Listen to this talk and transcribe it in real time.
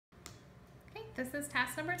this is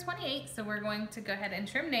task number 28, so we're going to go ahead and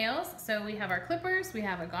trim nails. So we have our clippers, we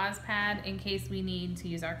have a gauze pad in case we need to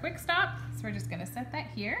use our quick stop. So we're just gonna set that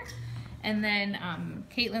here. And then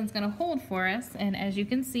Caitlin's gonna hold for us, and as you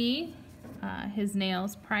can see, his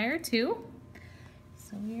nails prior to.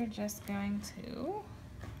 So we are just going to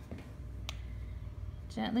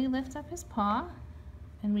gently lift up his paw,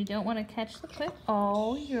 and we don't want to catch the clip.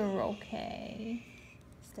 Oh, you're okay.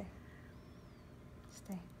 Stay.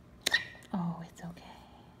 Stay. Oh, it's okay.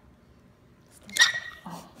 Stay.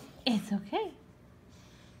 Oh, it's okay.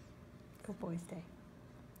 Good boy, stay.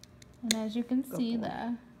 And as you can see, boy.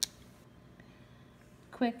 the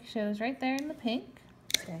quick shows right there in the pink.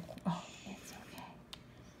 Stay. Oh, it's okay.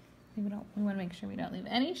 We want to make sure we don't leave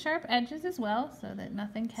any sharp edges as well, so that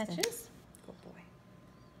nothing catches. Good boy.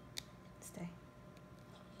 Stay.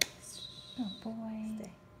 Oh boy.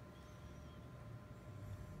 Stay.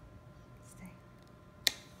 Stay.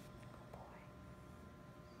 Good boy.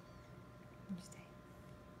 You stay.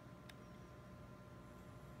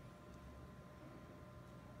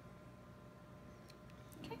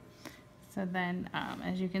 Okay. So then,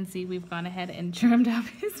 as you can see, we've gone ahead and trimmed up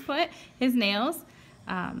his nails,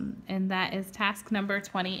 and that is task number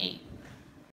 28.